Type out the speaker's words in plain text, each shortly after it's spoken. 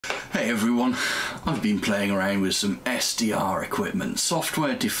Hey everyone, I've been playing around with some SDR equipment,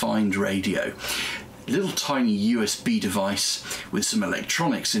 software defined radio. Little tiny USB device with some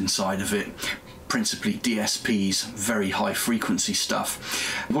electronics inside of it, principally DSPs, very high frequency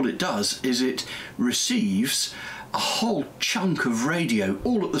stuff. What it does is it receives a whole chunk of radio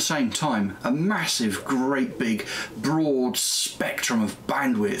all at the same time, a massive, great big, broad spectrum of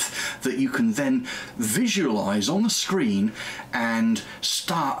bandwidth that you can then visualize on the screen and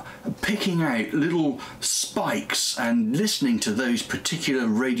start picking out little spikes and listening to those particular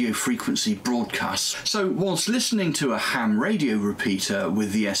radio frequency broadcasts. So whilst listening to a ham radio repeater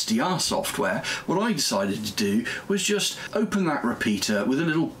with the SDR software, what I decided to do was just open that repeater with a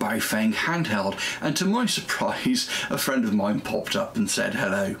little Baofeng handheld, and to my surprise a friend of mine popped up and said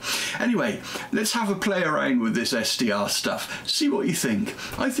hello. Anyway, let's have a play around with this SDR stuff, see what you think.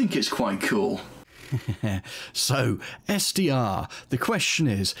 I think it's quite cool. So, SDR, the question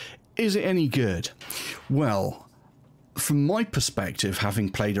is it any good? Well, from my perspective, having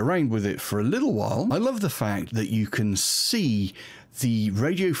played around with it for a little while, I love the fact that you can see the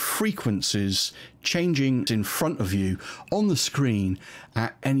radio frequencies changing in front of you on the screen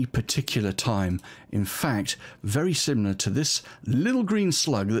at any particular time. In fact, very similar to this little green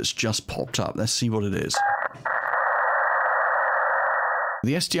slug that's just popped up. Let's see what it is.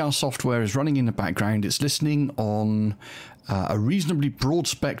 The SDR software is running in the background. It's listening on a reasonably broad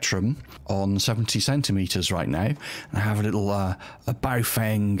spectrum on 70 centimeters right now. And I have a little a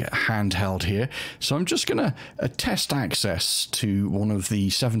Baofeng handheld here. So I'm just going to test access to one of the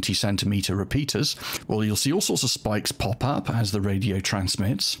 70 centimeter repeaters. Well, you'll see all sorts of spikes pop up as the radio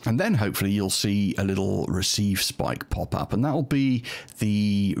transmits. And then hopefully you'll see a little receive spike pop up. And that'll be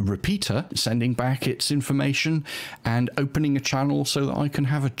the repeater sending back its information and opening a channel so that I can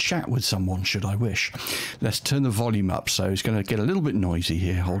have a chat with someone should I wish. Let's turn the volume up so it's going to get a little bit noisy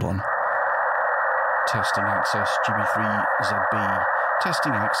here. Hold on. Testing access GB3ZB.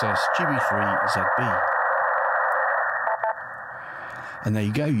 Testing access GB3ZB. And there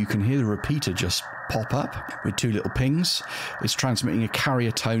you go. You can hear the repeater just pop up with two little pings. It's transmitting a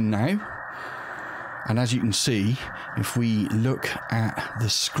carrier tone now. And as you can see, if we look at the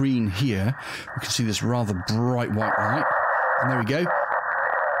screen here, we can see this rather bright white light. And there we go.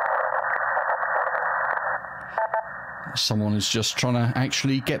 Someone is just trying to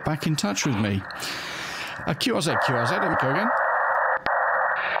actually get back in touch with me. QRZ, let me go again.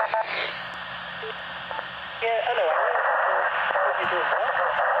 Yeah, hello, Alan. Hope you're doing well.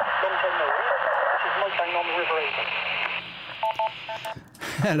 Long time no hear. This is Mike on the River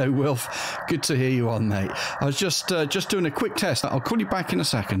 8. Hello, Wilf. Good to hear you on, mate. I was just doing a quick test. I'll call you back in a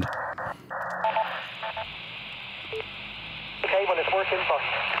second. Okay, well, it's working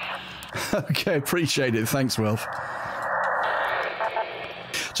fine. Okay, appreciate it. Thanks, Wilf.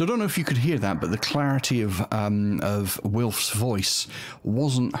 So I don't know if you could hear that, but the clarity of Wilf's voice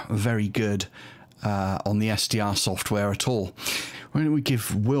wasn't very good on the SDR software at all. Why don't we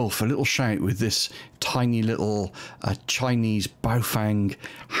give Wilf a little shout with this tiny little Chinese Baofeng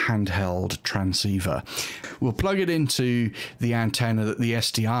handheld transceiver. We'll plug it into the antenna that the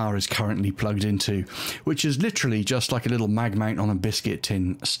SDR is currently plugged into, which is literally just like a little mag mount on a biscuit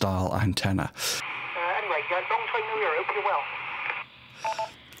tin style antenna. Anyway, long time no hear. Hope you're well.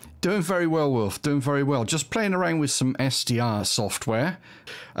 Doing very well, Wilf. Doing very well. Just playing around with some SDR software.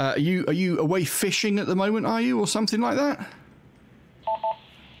 Are you away fishing at the moment, are you, or something like that?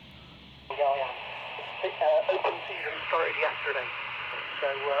 Yeah, I am. Open season started yesterday, so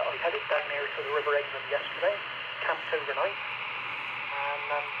I headed down there to the River England yesterday, camped overnight,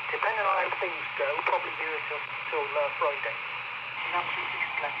 and depending on how things go, probably here till Friday. It's absolutely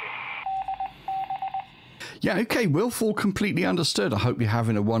splendid. Yeah, okay, Wilf, all completely understood. I hope you're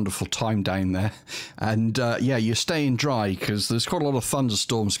having a wonderful time down there. And yeah, you're staying dry because there's quite a lot of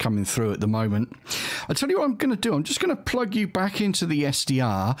thunderstorms coming through at the moment. I'll tell you what I'm going to do. I'm just going to plug you back into the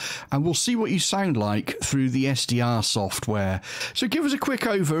SDR and we'll see what you sound like through the SDR software. So give us a quick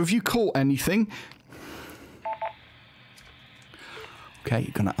over. Have you caught anything? Okay,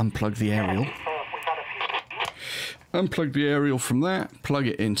 you're going to unplug the aerial. Unplug the aerial from that. Plug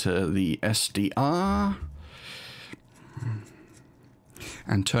it into the SDR.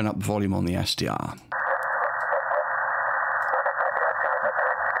 And turn up the volume on the SDR.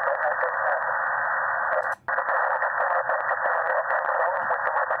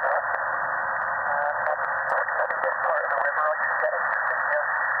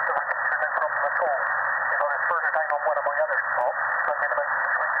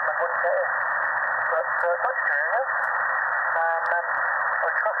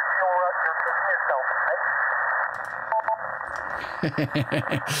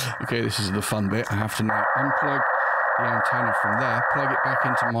 Okay, this is the fun bit. I have to now unplug the antenna from there, plug it back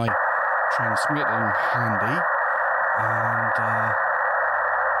into my transmitting handy, and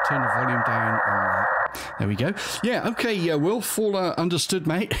turn the volume down on that. There we go. Yeah, okay, yeah, Wilf, all understood,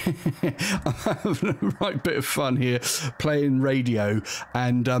 mate. I'm having a right bit of fun here playing radio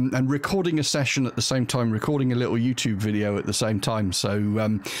and recording a session at the same time, recording a little YouTube video at the same time.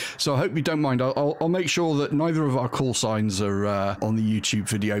 So so I hope you don't mind. I'll make sure that neither of our call signs are on the YouTube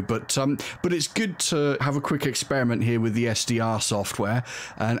video, but it's good to have a quick experiment here with the SDR software.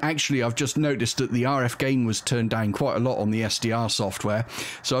 And actually, I've just noticed that the RF gain was turned down quite a lot on the SDR software.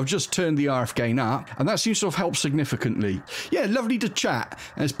 So I've just turned the RF gain up, and that seems to have helped significantly. Yeah, lovely to chat,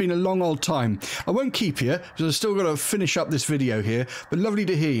 and it's been a long old time. I won't keep you, because I've still got to finish up this video here, but lovely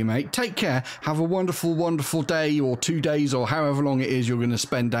to hear you, mate. Take care. Have a wonderful, wonderful day, or 2 days, or however long it is you're going to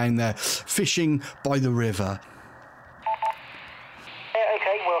spend down there fishing by the river.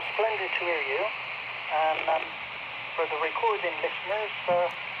 Okay, well, splendid to hear you. And for the recording listeners,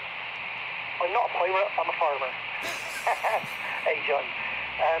 I'm not a pirate, I'm a farmer. Hey, John.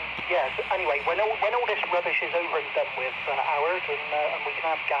 Yes, anyway, when all this rubbish is over and done with, ours, and we can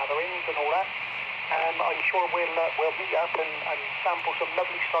have gatherings and all that, I'm sure we'll meet up and sample some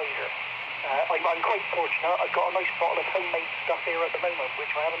lovely cider. I'm quite fortunate. I've got a nice bottle of homemade stuff here at the moment, which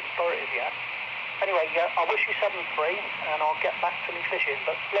I haven't started yet. Anyway, I wish you 7-3, and I'll get back to me fishing,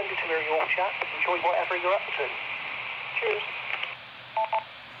 but splendid to hear you all chat. Enjoy whatever you're up to. Cheers.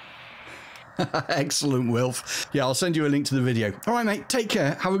 Excellent, Wilf. Yeah, I'll send you a link to the video. All right, mate, take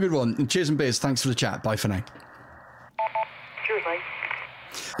care. Have a good one. And cheers and beers. Thanks for the chat. Bye for now. Cheers, mate.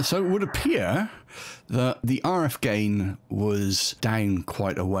 So it would appear that the RF gain was down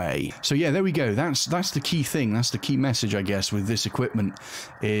quite a way. So yeah, there we go. That's the key thing. That's the key message, I guess, with this equipment,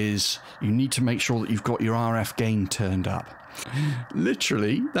 is you need to make sure that you've got your RF gain turned up.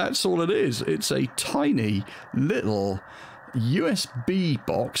 Literally, that's all it is. It's a tiny little USB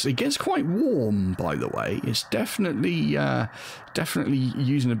box. It gets quite warm, by the way. It's definitely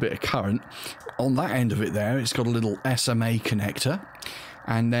using a bit of current. On that end of it there, it's got a little SMA connector,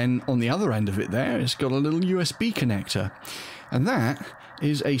 and then on the other end of it there, it's got a little USB connector, and that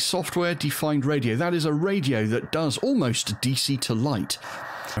is a software-defined radio. That is a radio that does almost DC to light.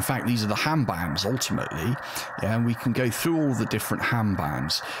 In fact, these are the ham bands, ultimately. Yeah, and we can go through all the different ham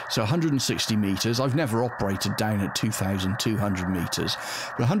bands. So 160 meters. I've never operated down at 2,200 meters.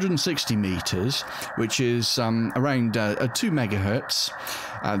 But 160 meters, which is around 2 megahertz,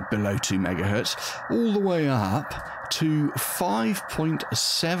 below 2 megahertz, all the way up to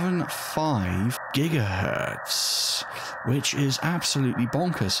 5.75 gigahertz, which is absolutely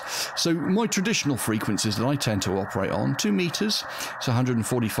bonkers. So my traditional frequencies that I tend to operate on, 2 meters, so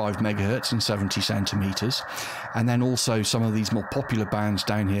 145 megahertz and 70 centimeters, and then also some of these more popular bands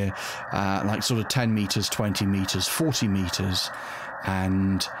down here, like sort of 10 meters, 20 meters, 40 meters,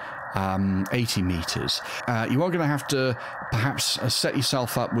 and 80 meters. You are going to have to perhaps set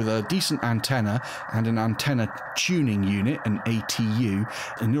yourself up with a decent antenna and an antenna tuning unit, an ATU,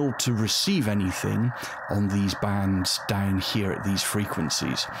 in order to receive anything on these bands down here at these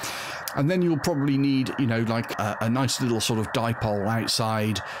frequencies. And then you'll probably need, you know, like a nice little sort of dipole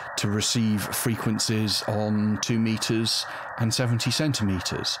outside to receive frequencies on 2 meters and 70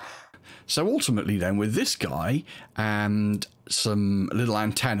 centimeters. So ultimately then, with this guy and some little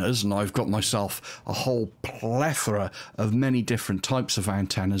antennas, and I've got myself a whole plethora of many different types of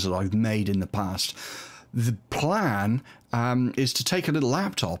antennas that I've made in the past, the plan is to take a little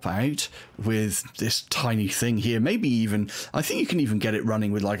laptop out with this tiny thing here, maybe even, I think you can even get it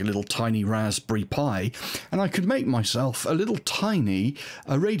running with like a little tiny Raspberry Pi, and I could make myself a little tiny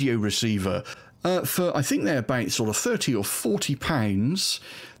radio receiver. For, I think they're about sort of 30 or 40 pounds.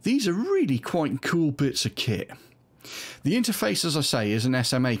 These are really quite cool bits of kit. The interface, as I say, is an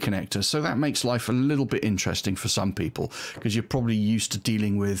SMA connector, so that makes life a little bit interesting for some people, because you're probably used to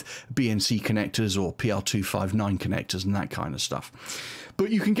dealing with BNC connectors or PR259 connectors and that kind of stuff.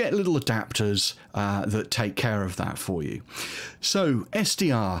 But you can get little adapters that take care of that for you. So,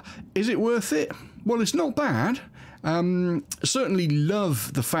 SDR, is it worth it? Well, it's not bad. Certainly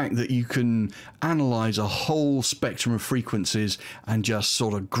love the fact that you can analyze a whole spectrum of frequencies and just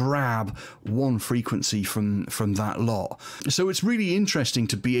sort of grab one frequency from that lot. So it's really interesting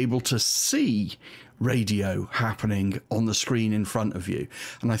to be able to see radio happening on the screen in front of you,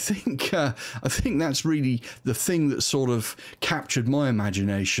 and I think that's really the thing that sort of captured my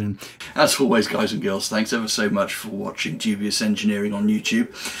imagination. As always, guys and girls, thanks ever so much for watching Dubious Engineering on YouTube.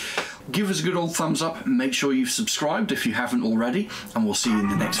 Give us a good old thumbs up and make sure you've subscribed if you haven't already, and we'll see you in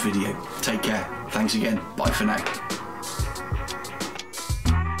the next video. Take care. Thanks again. Bye for now.